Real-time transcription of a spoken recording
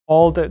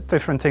All the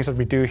different things that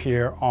we do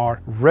here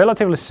are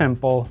relatively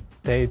simple.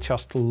 They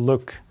just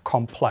look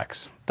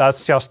complex.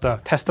 That's just a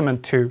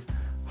testament to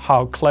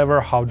how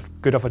clever, how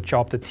good of a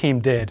job the team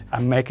did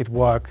and make it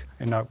work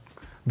in a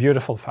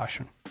beautiful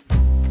fashion.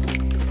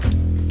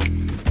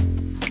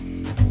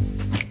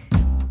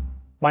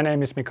 My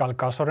name is Mikael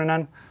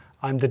Kasurinen.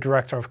 I'm the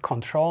Director of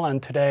Control,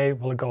 and today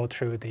we'll go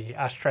through the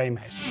Ashtray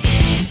Maze.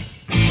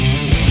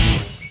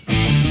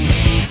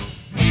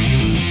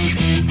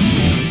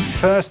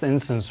 First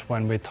instance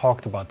when we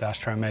talked about the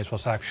Ashtray Maze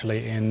was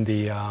actually in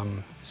the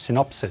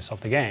synopsis of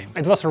the game.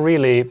 It was a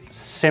really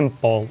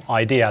simple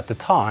idea at the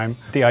time.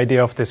 The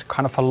idea of this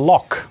kind of a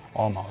lock,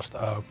 almost,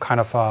 a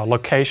kind of a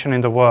location in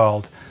the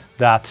world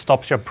that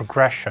stops your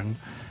progression.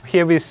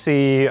 Here we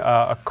see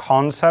a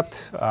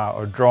concept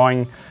or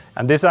drawing,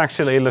 and this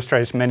actually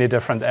illustrates many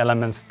different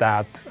elements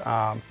that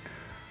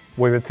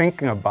we were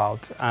thinking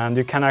about. And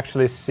you can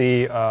actually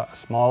see a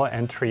small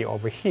entry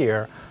over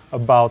here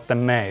about the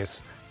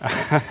maze.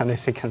 And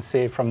as you can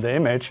see from the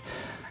image,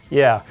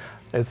 yeah,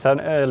 it's an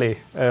early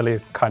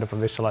kind of a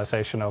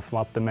visualization of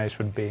what the maze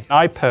would be.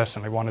 I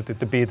personally wanted it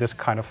to be this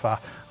kind of a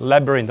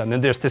labyrinth, and then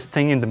there's this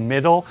thing in the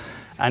middle,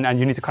 and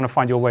you need to kind of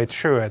find your way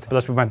through it. But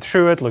as we went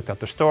through it, looked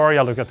at the story,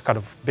 I looked at kind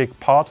of big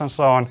parts and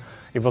so on,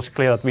 it was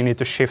clear that we need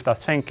to shift our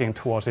thinking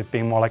towards it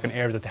being more like an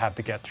area that you have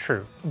to get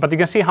through. But you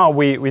can see how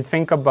we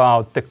think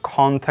about the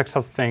context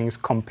of things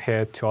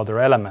compared to other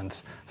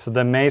elements. So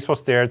the maze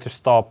was there to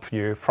stop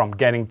you from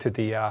getting to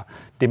the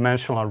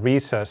dimensional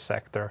research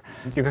sector.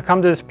 You can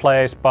come to this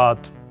place,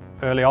 but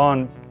early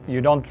on you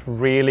don't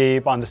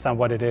really understand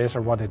what it is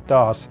or what it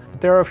does.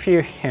 But there are a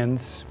few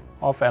hints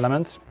of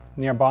elements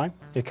nearby.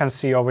 You can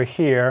see over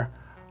here,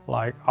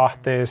 like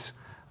Ahti's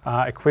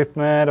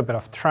equipment, a bit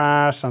of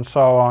trash and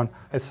so on.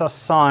 It's a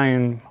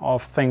sign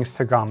of things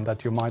to come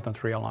that you might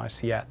not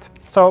realize yet.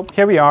 So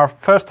here we are,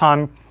 first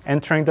time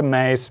entering the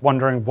maze,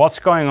 wondering what's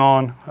going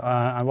on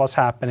and what's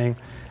happening.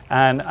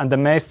 And the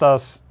maze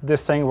does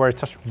this thing where it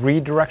just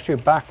redirects you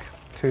back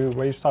to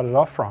where you started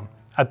off from.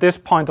 At this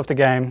point of the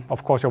game,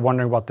 of course, you're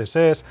wondering what this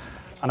is.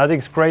 And I think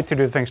it's great to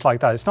do things like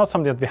that. It's not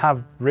something that we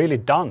have really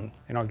done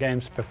in our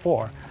games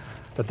before.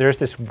 That there's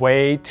this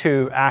way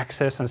to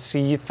access and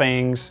see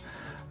things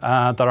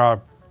that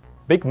are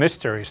big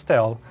mysteries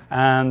still,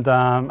 and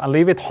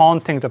leave it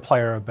haunting the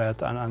player a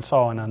bit and so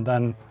on, and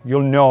then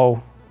you'll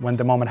know when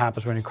the moment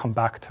happens when you come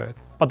back to it.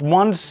 But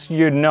once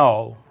you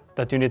know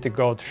that you need to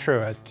go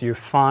through it, you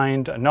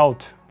find a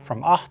note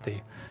from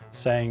Ahti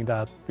saying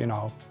that, you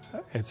know,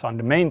 it's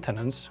under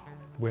maintenance,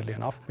 weirdly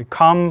enough. We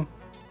come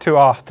to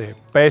Ahti.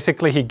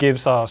 Basically, he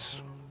gives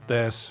us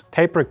this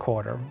tape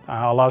recorder,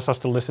 allows us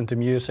to listen to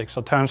music. So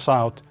it turns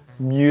out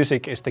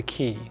music is the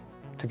key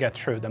to get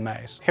through the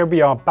maze. Here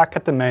we are back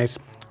at the maze,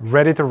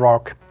 ready to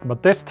rock,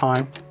 but this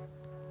time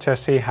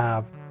Jessie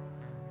have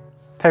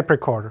tape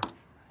recorder.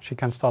 She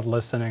can start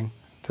listening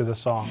to the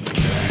song.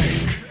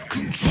 Take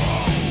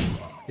control.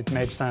 It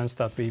made sense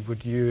that we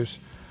would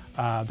use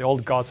the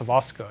Old Gods of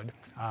Asgard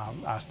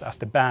as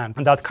the band,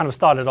 and that kind of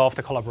started off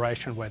the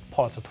collaboration with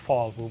Poets of the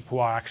Fall, who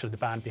are actually the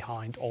band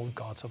behind Old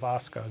Gods of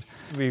Asgard.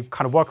 We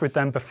kind of worked with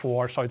them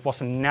before, so it was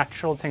a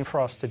natural thing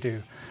for us to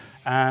do.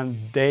 And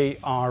they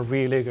are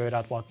really good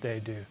at what they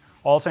do.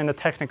 Also in the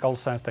technical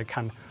sense, they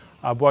can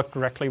work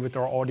directly with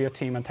our audio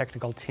team and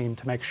technical team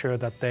to make sure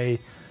that they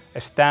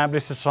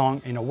establish the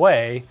song in a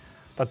way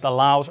that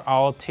allows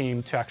our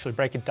team to actually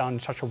break it down in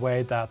such a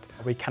way that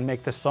we can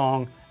make the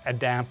song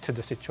adapt to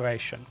the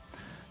situation.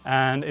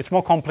 And it's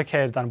more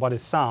complicated than what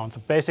it sounds.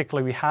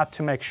 Basically, we had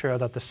to make sure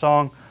that the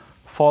song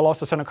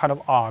follows a certain kind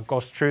of arc,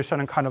 goes through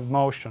certain kind of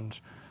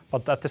motions,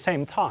 but at the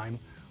same time,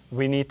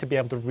 we need to be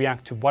able to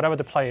react to whatever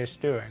the player is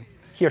doing.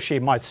 He or she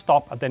might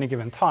stop at any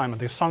given time, and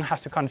the song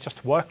has to kind of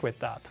just work with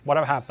that,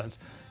 whatever happens.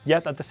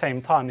 Yet at the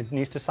same time, it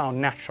needs to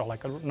sound natural,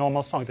 like a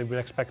normal song that we'd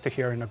expect to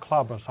hear in a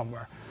club or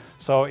somewhere.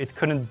 So it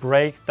couldn't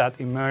break that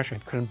immersion,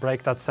 it couldn't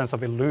break that sense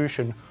of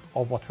illusion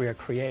of what we are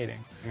creating.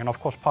 And of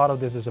course, part of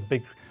this is a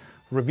big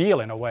reveal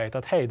in a way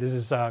that, hey, this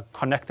is a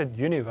connected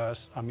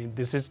universe. I mean,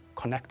 this is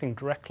connecting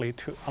directly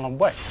to Alan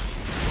Wake.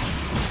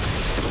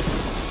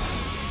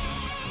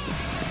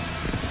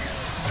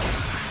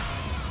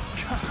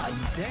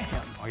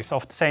 Damn. It's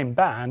of the same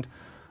band,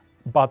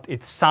 but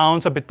it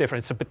sounds a bit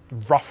different. It's a bit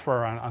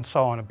rougher and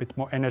so on, a bit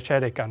more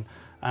energetic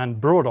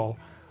and brutal.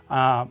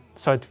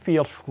 So it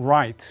feels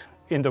right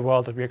in the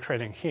world that we're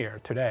creating here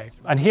today.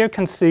 And here you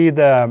can see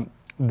the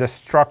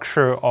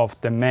structure of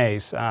the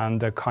maze and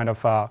the kind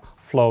of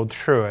flow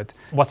through it.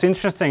 What's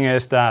interesting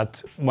is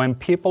that when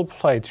people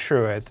play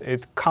through it,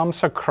 it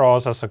comes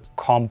across as a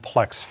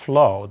complex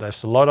flow.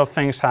 There's a lot of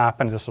things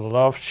happening, there's a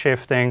lot of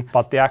shifting,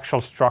 but the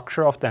actual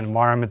structure of the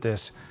environment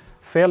is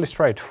fairly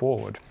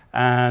straightforward.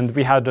 And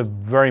we had a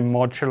very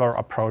modular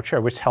approach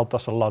here, which helped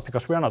us a lot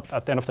because we're not,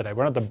 at the end of the day,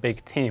 we're not a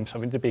big team, so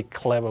we need to be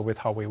clever with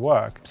how we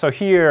work. So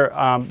here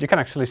you can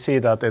actually see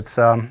that it's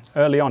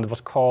early on, it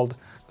was called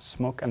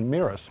Smoke and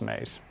Mirrors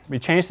Maze. We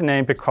changed the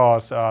name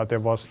because there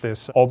was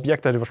this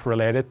object that it was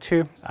related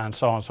to and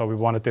so on, so we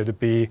wanted there to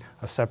be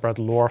a separate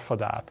lore for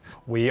that.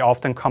 We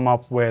often come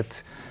up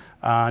with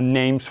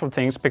names for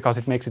things because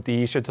it makes it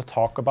easier to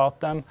talk about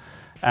them.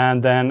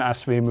 And then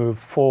as we move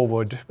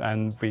forward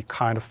and we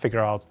kind of figure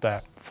out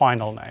the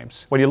final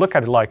names. When you look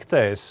at it like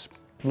this,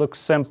 it looks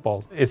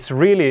simple. It's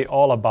really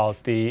all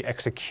about the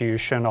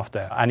execution of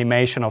the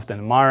animation of the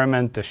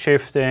environment, the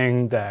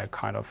shifting, the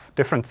kind of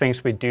different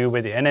things we do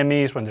with the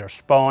enemies when they're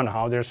spawned,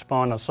 how they're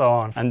spawned and so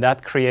on. And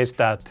that creates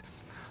that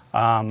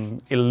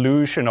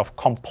illusion of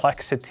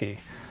complexity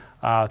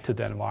to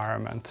the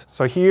environment.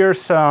 So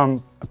here's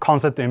a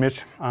concept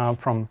image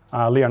from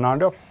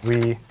Leonardo.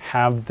 We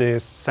have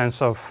this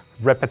sense of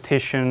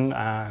repetition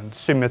and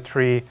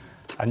symmetry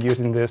and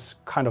using this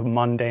kind of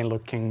mundane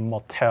looking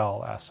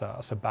motel as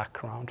a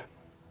background.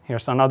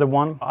 Here's another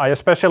one. I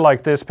especially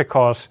like this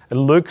because it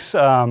looks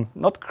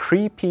not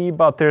creepy,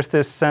 but there's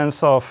this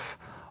sense of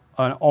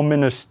an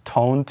ominous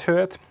tone to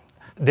it.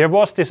 There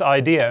was this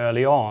idea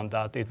early on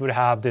that it would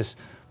have this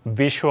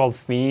visual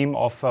theme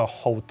of a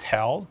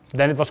hotel.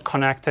 Then it was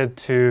connected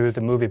to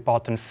the movie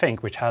Barton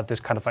Fink, which had this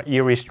kind of an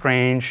eerie,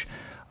 strange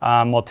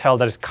motel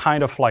that is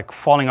kind of like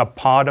falling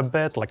apart a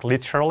bit, like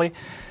literally.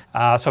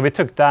 So we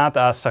took that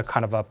as a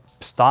kind of a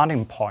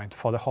starting point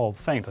for the whole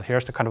thing. That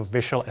here's the kind of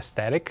visual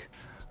aesthetic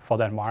for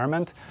the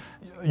environment.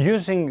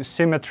 Using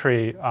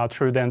symmetry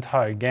through the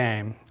entire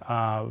game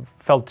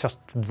felt just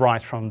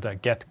right from the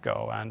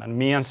get-go. And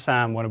me and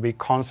Sam, when we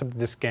concepted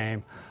this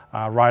game,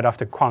 right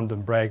after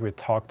Quantum Break, we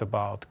talked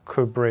about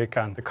Kubrick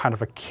and the kind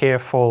of a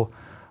careful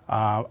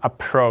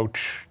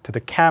approach to the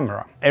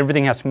camera.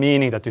 Everything has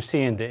meaning that you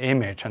see in the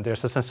image, and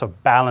there's a sense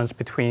of balance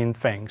between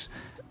things.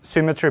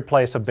 Symmetry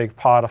plays a big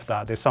part of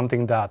that. It's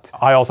something that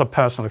I also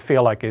personally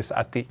feel like is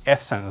at the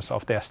essence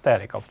of the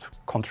aesthetic of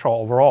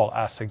Control overall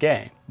as a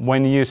game.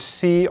 When you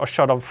see a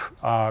shot of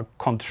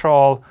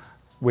Control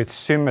with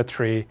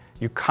symmetry,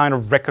 you kind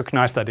of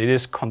recognize that it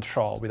is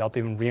Control without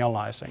even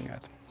realizing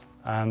it.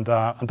 And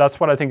that's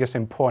what I think is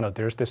important.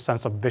 There's this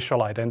sense of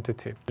visual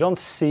identity. You don't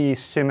see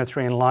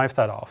symmetry in life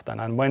that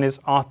often, and when it's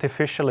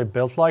artificially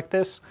built like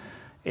this,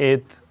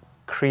 it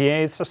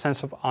creates a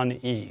sense of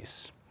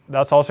unease.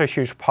 That's also a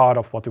huge part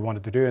of what we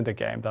wanted to do in the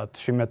game, that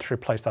symmetry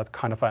plays that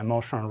kind of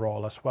emotional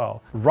role as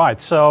well.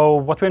 Right, so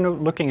what we're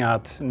looking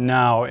at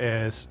now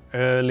is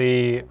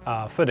early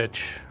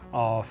footage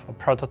of a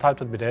prototype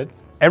that we did.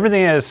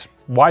 Everything is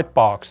white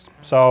boxed,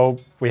 so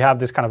we have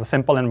this kind of a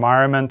simple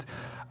environment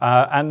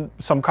and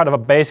some kind of a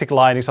basic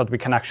lighting so that we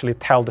can actually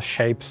tell the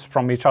shapes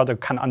from each other,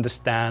 can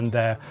understand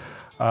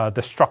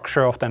the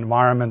structure of the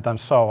environment and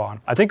so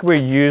on. I think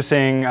we're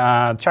using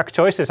Jack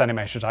Joyce's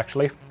animations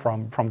actually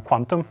from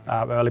Quantum,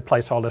 early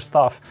placeholder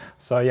stuff.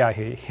 So yeah,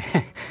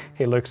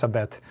 he looks a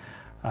bit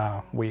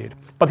weird.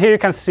 But here you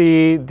can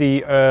see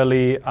the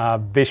early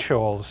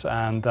visuals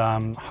and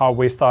how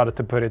we started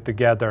to put it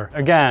together.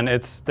 Again,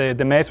 it's the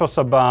maze was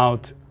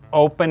about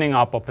opening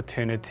up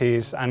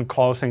opportunities and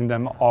closing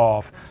them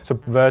off,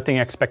 subverting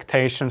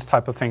expectations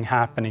type of thing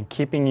happening,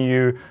 keeping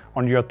you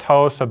on your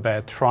toes a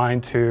bit, trying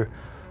to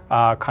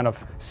kind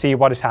of see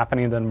what is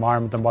happening in the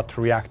environment and what to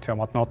react to and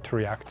what not to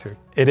react to.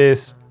 It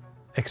is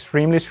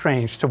extremely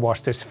strange to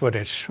watch this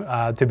footage,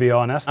 to be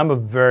honest. I'm a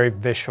very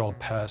visual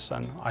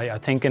person. I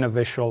think in a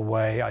visual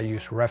way. I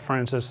use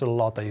references a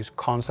lot, I use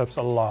concepts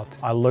a lot.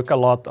 I look a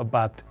lot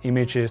about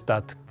images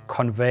that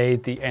convey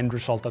the end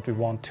result that we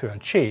want to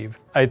achieve.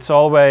 It's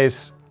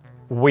always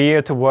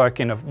weird to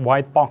work in a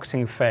white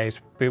boxing phase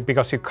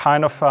because you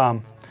kind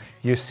of,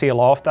 you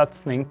seal off that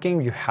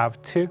thinking, you have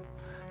to.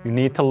 You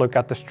need to look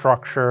at the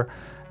structure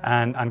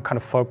and kind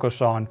of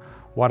focus on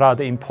what are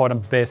the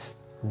important bits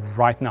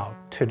right now,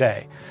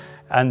 today.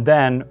 And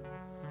then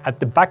at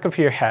the back of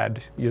your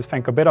head, you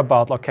think a bit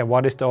about, okay,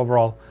 what is the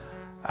overall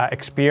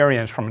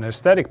experience from an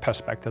aesthetic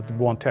perspective that we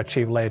want to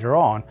achieve later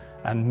on,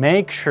 and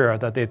make sure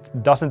that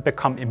it doesn't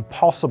become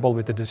impossible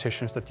with the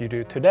decisions that you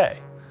do today.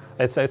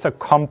 It's a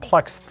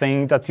complex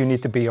thing that you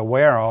need to be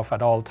aware of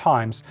at all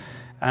times.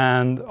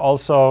 And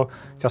also,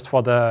 just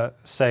for the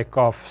sake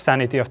of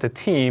sanity of the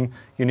team,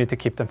 you need to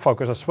keep them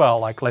focused as well.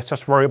 Like, let's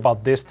just worry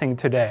about this thing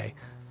today.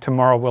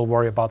 Tomorrow we'll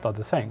worry about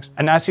other things.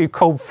 And as you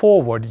go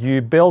forward,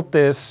 you build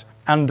this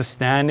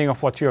understanding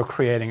of what you're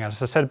creating.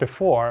 As I said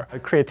before,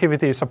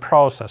 creativity is a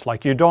process.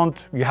 Like you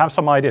have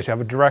some ideas, you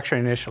have a direction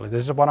initially.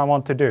 This is what I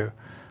want to do.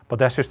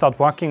 But as you start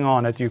working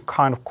on it, you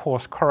kind of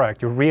course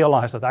correct. You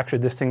realize that actually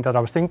this thing that I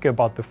was thinking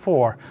about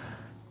before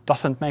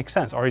doesn't make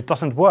sense, or it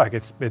doesn't work,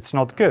 it's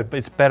not good, but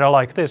it's better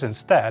like this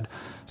instead.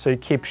 So you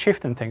keep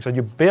shifting things, and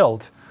you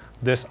build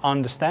this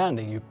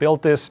understanding, you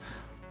build this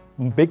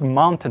big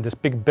mountain, this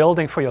big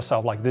building for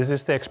yourself, like this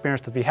is the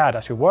experience that we had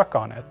as you work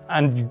on it.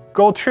 And you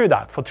go through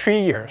that for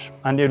 3 years,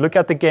 and you look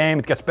at the game,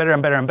 it gets better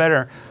and better and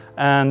better,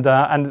 and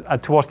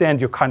towards the end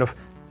you're kind of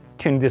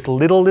tuning these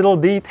little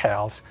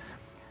details.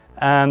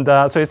 And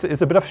so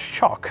it's a bit of a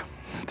shock,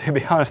 to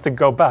be honest, to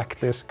go back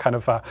this kind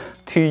of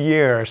 2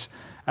 years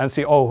and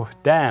see, oh,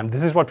 damn,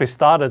 this is what we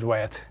started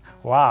with.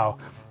 Wow.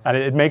 And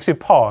it makes you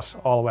pause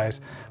always,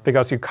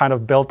 because you kind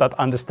of built that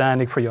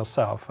understanding for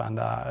yourself,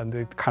 and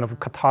it's kind of a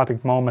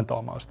cathartic moment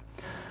almost.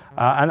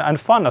 And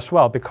fun as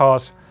well,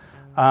 because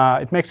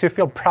it makes you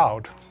feel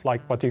proud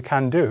like what you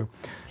can do.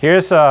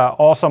 Here's an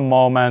awesome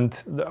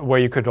moment where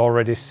you could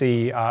already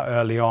see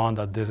early on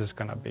that this is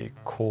gonna be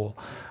cool.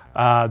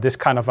 This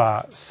kind of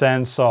a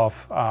sense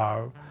of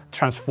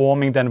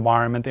transforming the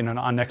environment in an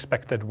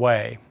unexpected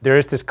way. There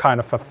is this kind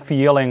of a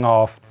feeling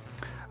of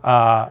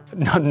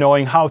not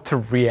knowing how to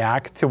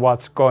react to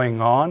what's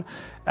going on.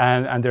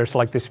 And there's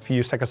like this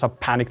few seconds of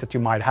panic that you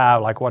might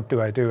have, like what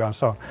do I do and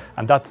so on.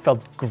 And that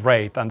felt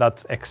great, and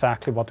that's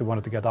exactly what we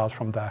wanted to get out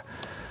from the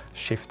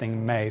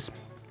shifting maze.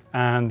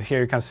 And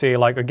here you can see,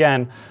 like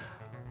again,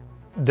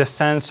 the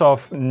sense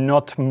of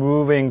not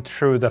moving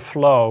through the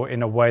flow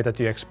in a way that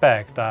you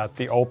expect, that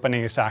the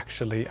opening is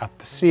actually at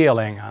the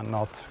ceiling and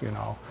not, you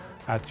know,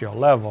 at your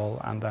level,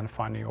 and then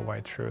finding your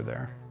way through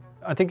there.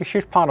 I think a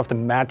huge part of the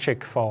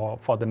magic for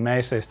the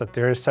maze is that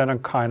there is certain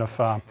kind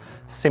of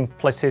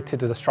simplicity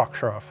to the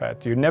structure of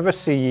it. You never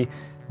see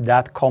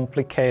that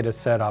complicated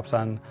setups,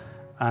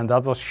 and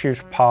that was a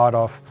huge part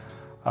of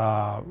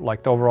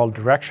like the overall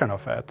direction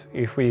of it.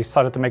 If we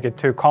started to make it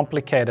too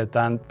complicated,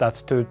 then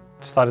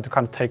started to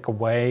kind of take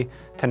away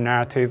the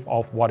narrative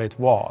of what it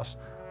was.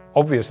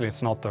 Obviously,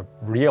 it's not the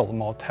real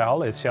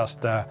motel, it's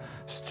just a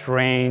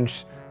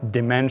strange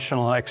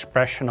dimensional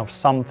expression of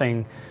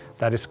something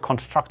that is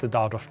constructed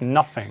out of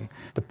nothing.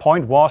 The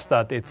point was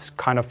that it's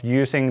kind of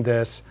using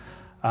this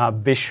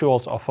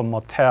visuals of a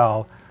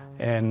motel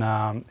in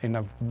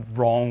a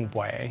wrong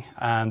way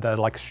and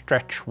like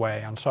stretch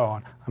way and so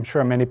on. I'm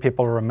sure many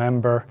people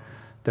remember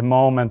the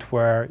moment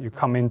where you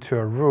come into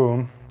a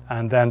room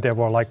and then there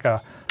were like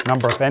a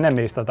number of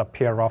enemies that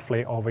appear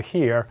roughly over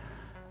here,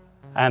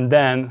 and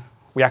then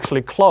we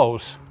actually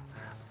close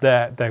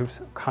the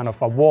kind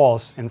of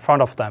walls in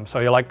front of them. So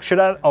you're like, should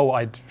I? Oh,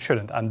 I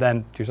shouldn't. And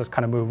then you just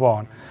kind of move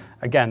on.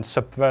 Again,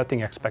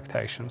 subverting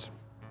expectations.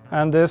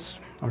 And this,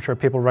 I'm sure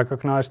people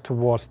recognize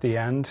towards the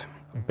end,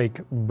 a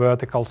big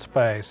vertical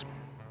space.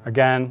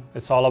 Again,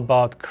 it's all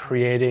about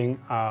creating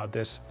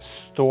this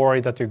story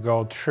that you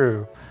go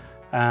through.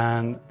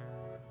 And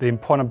the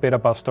important bit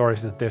about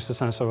stories is that there's a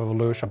sense of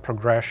evolution,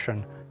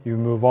 progression. You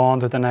move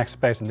on to the next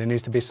space and there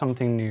needs to be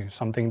something new,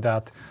 something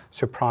that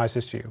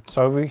surprises you.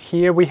 So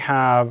here we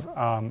have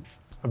a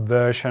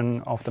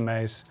version of the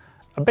maze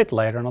a bit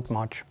later, not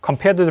much.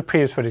 Compared to the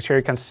previous footage, here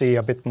you can see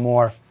a bit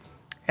more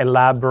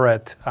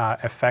elaborate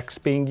effects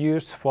being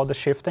used for the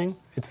shifting.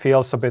 It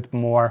feels a bit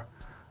more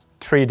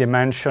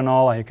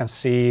three-dimensional, and you can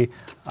see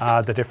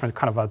the different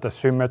kind of the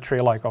symmetry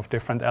like of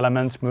different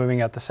elements moving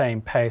at the same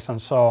pace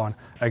and so on.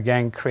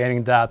 Again,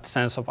 creating that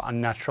sense of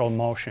unnatural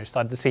motion. You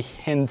start to see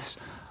hints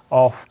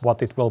of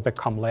what it will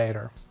become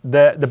later.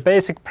 The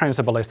basic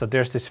principle is that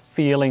there's this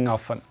feeling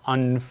of an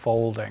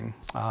unfolding.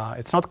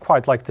 It's not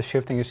quite like the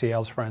shifting you see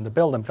elsewhere in the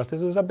building, because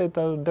this is a bit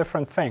of a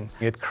different thing.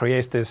 It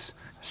creates this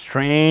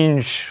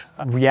strange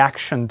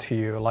reaction to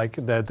you, like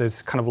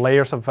this kind of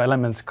layers of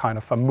elements kind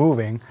of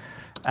moving,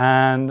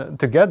 and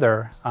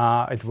together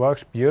it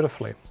works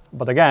beautifully.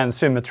 But again,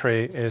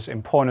 symmetry is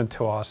important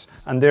to us,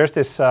 and there's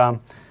this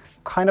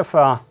kind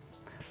of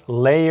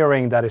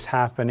layering that is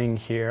happening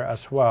here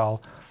as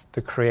well,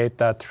 to create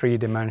that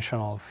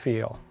three-dimensional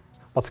feel.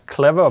 What's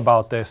clever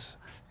about this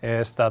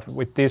is that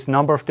with this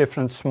number of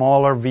different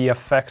smaller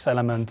VFX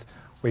elements,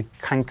 we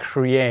can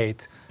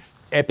create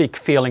epic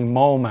feeling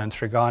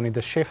moments regarding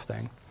the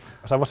shifting.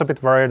 So I was a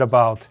bit worried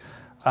about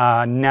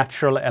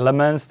natural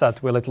elements,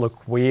 that will it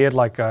look weird,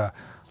 like a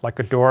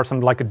door,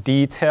 something like a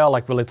detail,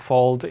 like will it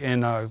fold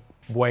in a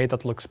way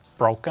that looks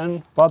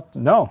broken? But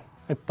no,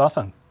 it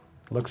doesn't.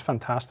 It looks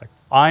fantastic.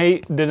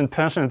 I didn't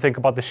personally think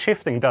about the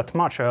shifting that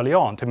much early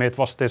on. To me, it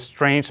was this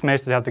strange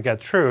maze that you have to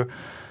get through.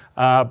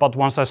 But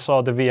once I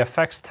saw the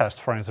VFX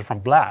test, for instance,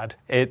 from Vlad,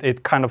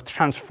 it kind of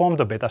transformed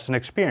a bit as an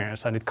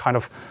experience, and it kind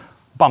of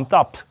bumped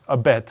up a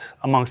bit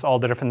amongst all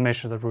the different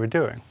missions that we were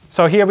doing.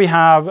 So here we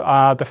have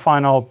the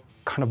final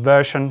kind of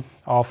version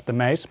of the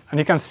maze, and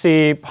you can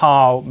see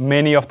how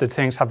many of the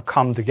things have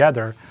come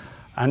together.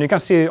 And you can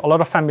see a lot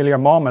of familiar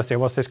moments. There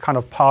was this kind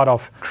of part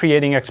of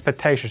creating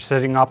expectations,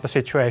 setting up a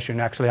situation.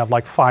 You actually have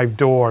like 5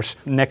 doors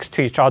next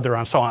to each other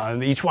and so on.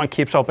 And each one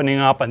keeps opening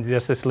up, and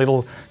there's this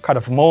little kind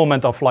of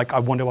moment of like, I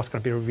wonder what's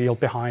going to be revealed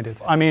behind it.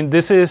 I mean,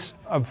 this is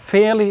a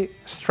fairly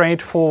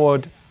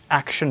straightforward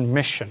action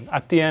mission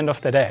at the end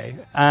of the day.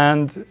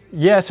 And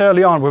yes,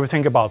 early on we were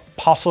thinking about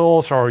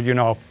puzzles, or, you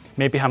know,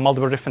 maybe have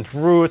multiple different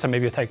routes, and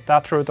maybe you take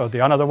that route or the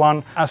other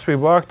one. As we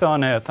worked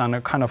on it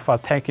and kind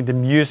of taking the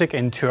music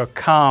into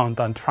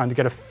account and trying to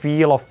get a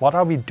feel of what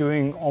are we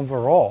doing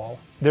overall,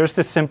 there's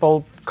this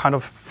simple kind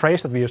of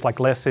phrase that we use, like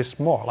less is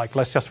more, like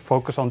let's just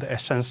focus on the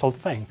essential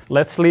thing.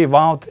 Let's leave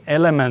out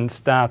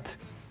elements that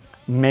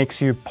makes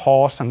you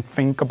pause and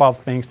think about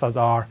things that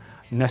are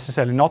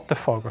necessarily not the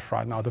focus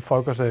right now. The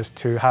focus is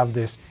to have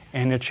this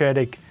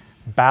energetic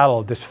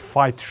battle, this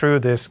fight through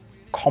this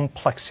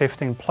complex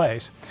shifting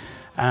place.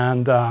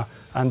 And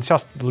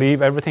just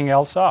leave everything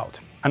else out.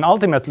 And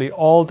ultimately,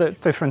 all the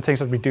different things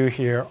that we do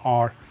here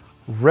are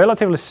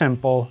relatively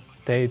simple.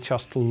 They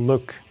just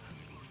look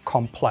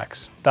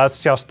complex. That's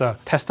just a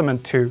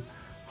testament to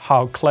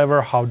how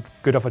clever, how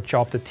good of a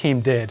job the team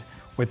did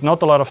with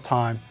not a lot of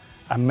time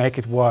and make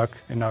it work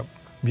in a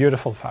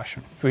beautiful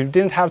fashion. We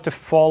didn't have to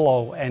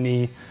follow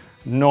any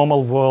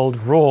normal world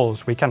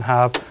rules. We can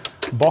have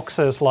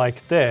boxes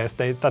like this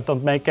that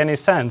don't make any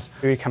sense.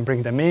 We can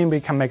bring them in, we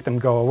can make them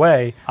go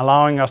away,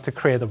 allowing us to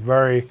create a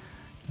very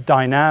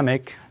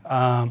dynamic,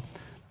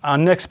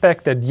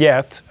 unexpected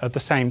yet at the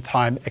same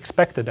time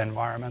expected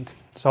environment.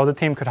 So the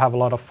team could have a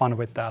lot of fun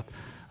with that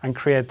and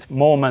create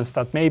moments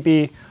that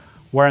maybe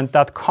weren't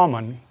that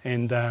common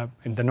in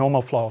the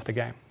normal flow of the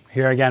game.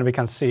 Here again we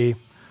can see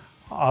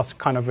us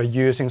kind of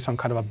using some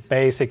kind of a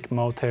basic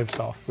motifs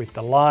with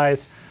the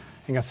lights.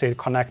 You can see it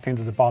connecting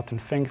to the button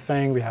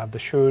thing. We have the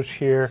shoes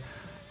here,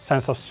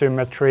 sense of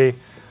symmetry.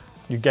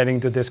 You're getting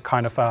to this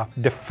kind of a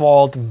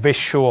default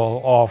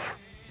visual of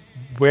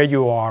where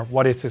you are,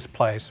 what is this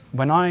place.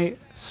 When I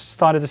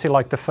started to see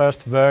like the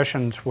first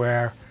versions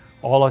where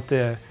all of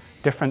the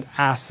different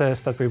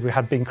assets that we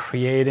had been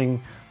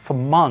creating for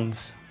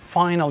months,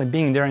 finally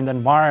being there in the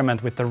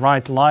environment with the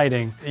right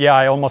lighting, yeah,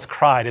 I almost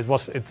cried.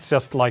 It's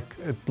just like,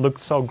 it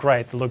looked so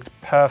great, it looked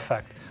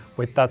perfect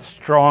with that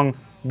strong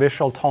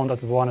visual tone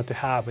that we wanted to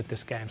have with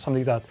this game,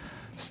 something that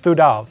stood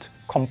out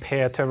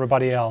compared to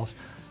everybody else.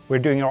 We're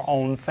doing our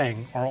own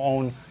thing, our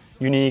own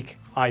unique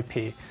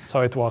IP. So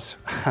it was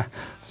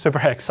super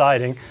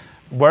exciting,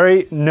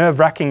 very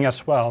nerve-wracking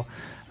as well,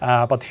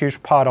 but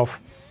huge part of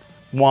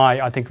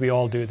why I think we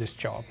all do this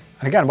job.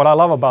 And again, what I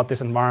love about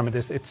this environment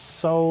is it's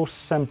so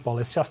simple.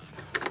 It's just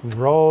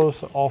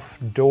rows of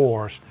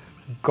doors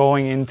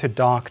going into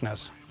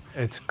darkness.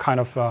 It's kind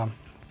of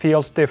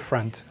feels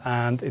different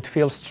and it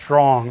feels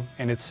strong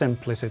in its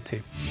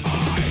simplicity.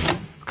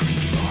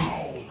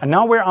 And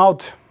now we're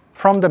out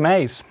from the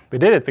maze. We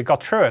did it, we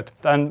got through it.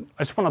 And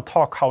I just want to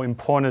talk how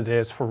important it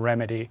is for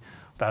Remedy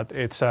that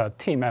it's a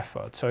team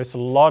effort. So it's a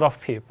lot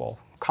of people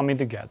coming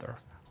together,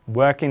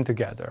 working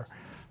together,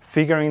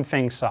 figuring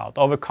things out,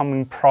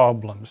 overcoming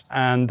problems,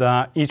 and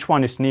each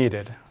one is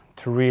needed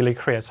to really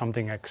create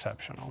something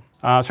exceptional.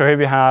 So here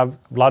we have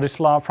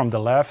Vladislav from the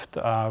left,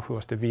 who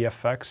was the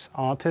VFX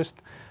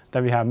artist.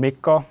 Then we have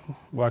Mikko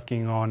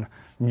working on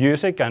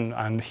music,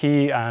 and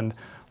he and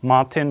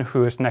Martin,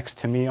 who is next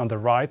to me on the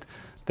right,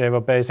 they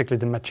were basically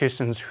the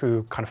magicians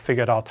who kind of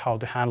figured out how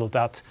to handle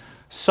that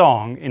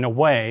song in a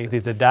way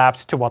that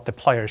adapts to what the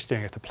player is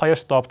doing. If the player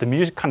stops, the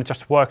music kind of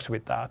just works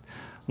with that.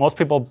 Most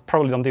people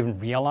probably don't even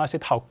realize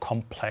it, how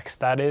complex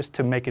that is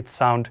to make it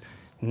sound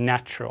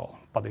natural,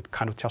 but it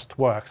kind of just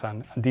works,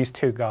 and these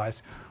two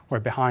guys were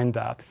behind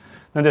that.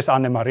 Then there's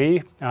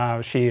Anne-Marie,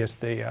 she is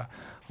the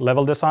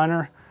level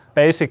designer,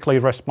 basically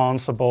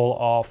responsible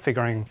of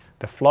figuring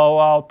the flow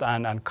out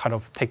and kind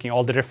of taking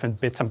all the different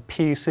bits and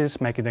pieces,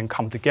 making them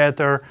come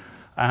together,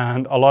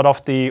 and a lot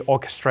of the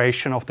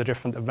orchestration of the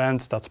different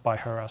events, that's by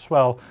her as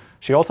well.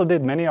 She also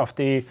did many of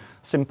the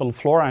simple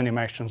floor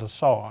animations and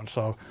so on.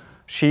 So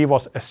she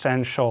was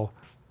essential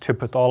to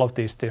put all of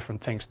these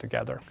different things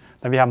together.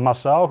 Then we have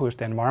Masao, who's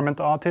the environment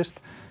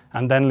artist,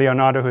 and then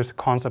Leonardo, who's the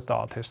concept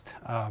artist.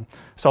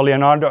 So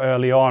Leonardo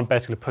early on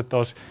basically put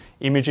those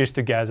images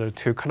together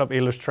to kind of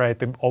illustrate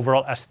the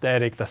overall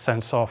aesthetic, the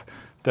sense of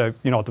the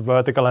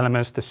vertical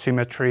elements, the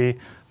symmetry,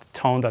 the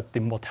tone that the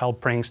motel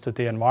brings to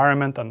the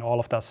environment and all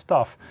of that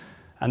stuff.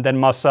 And then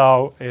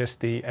Masao is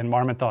the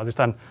environment artist,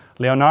 and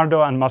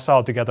Leonardo and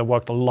Masao together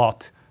worked a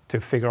lot to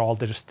figure all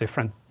these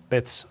different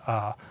bits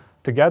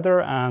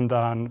together, and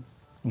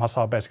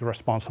Masao basically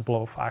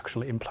responsible for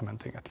actually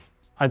implementing it.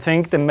 I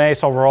think the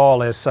maze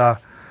overall is a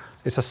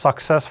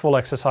successful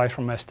exercise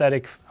from an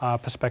aesthetic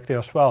perspective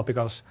as well,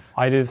 because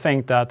I do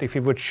think that if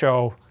you would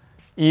show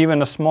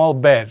even a small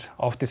bit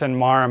of this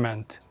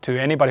environment to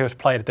anybody who's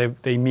played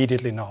it, they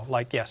immediately know,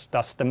 like, yes,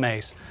 that's the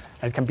maze.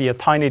 It can be a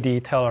tiny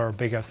detail or a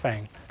bigger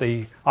thing.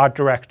 The art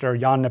director,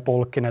 Janne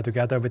Pulkkinen,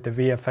 together with the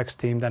VFX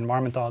team, the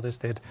environment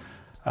artist, did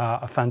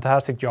a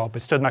fantastic job.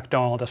 With Stuart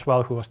McDonald as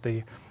well, who was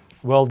the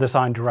world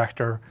design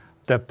director,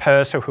 the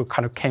person who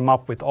kind of came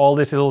up with all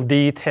these little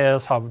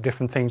details, how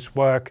different things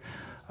work,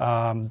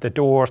 the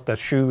doors, the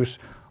shoes,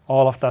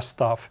 all of that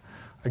stuff.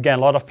 Again,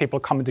 a lot of people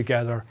coming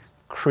together,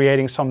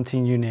 creating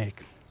something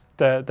unique.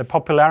 The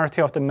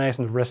popularity of the maze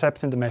and the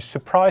reception of the maze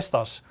surprised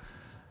us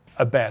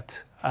a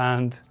bit.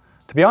 And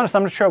to be honest,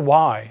 I'm not sure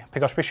why,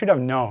 because we should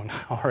have known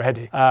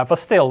already. But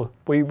still,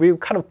 we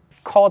kind of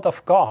caught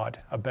off guard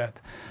a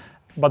bit.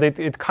 But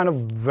it kind of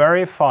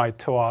verified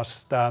to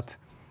us that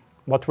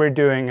what we're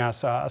doing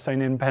as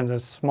an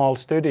independent small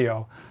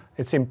studio,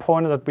 it's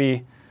important that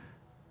we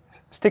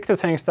stick to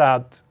things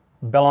that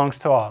belongs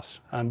to us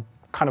and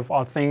kind of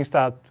are things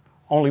that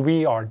only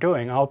we are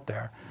doing out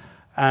there,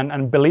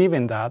 and believe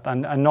in that,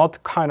 and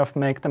not kind of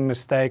make the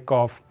mistake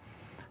of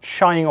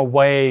shying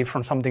away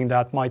from something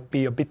that might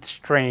be a bit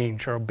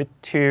strange or a bit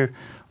too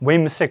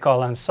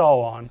whimsical and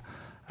so on,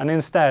 and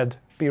instead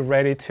be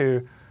ready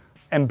to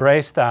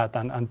embrace that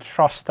and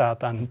trust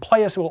that, and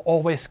players will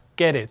always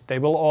get it. They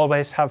will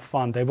always have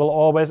fun. They will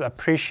always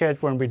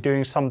appreciate when we're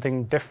doing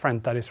something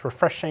different that is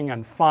refreshing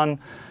and fun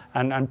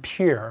and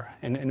pure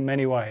in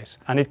many ways.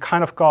 And it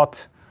kind of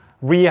got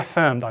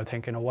reaffirmed, I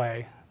think, in a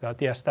way,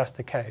 that yes, that's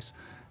the case.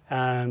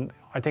 And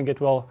I think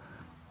it will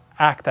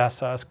act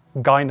as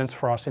guidance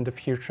for us in the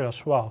future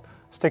as well.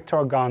 Stick to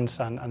our guns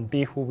and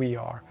be who we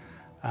are,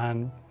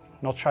 and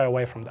not shy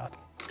away from that.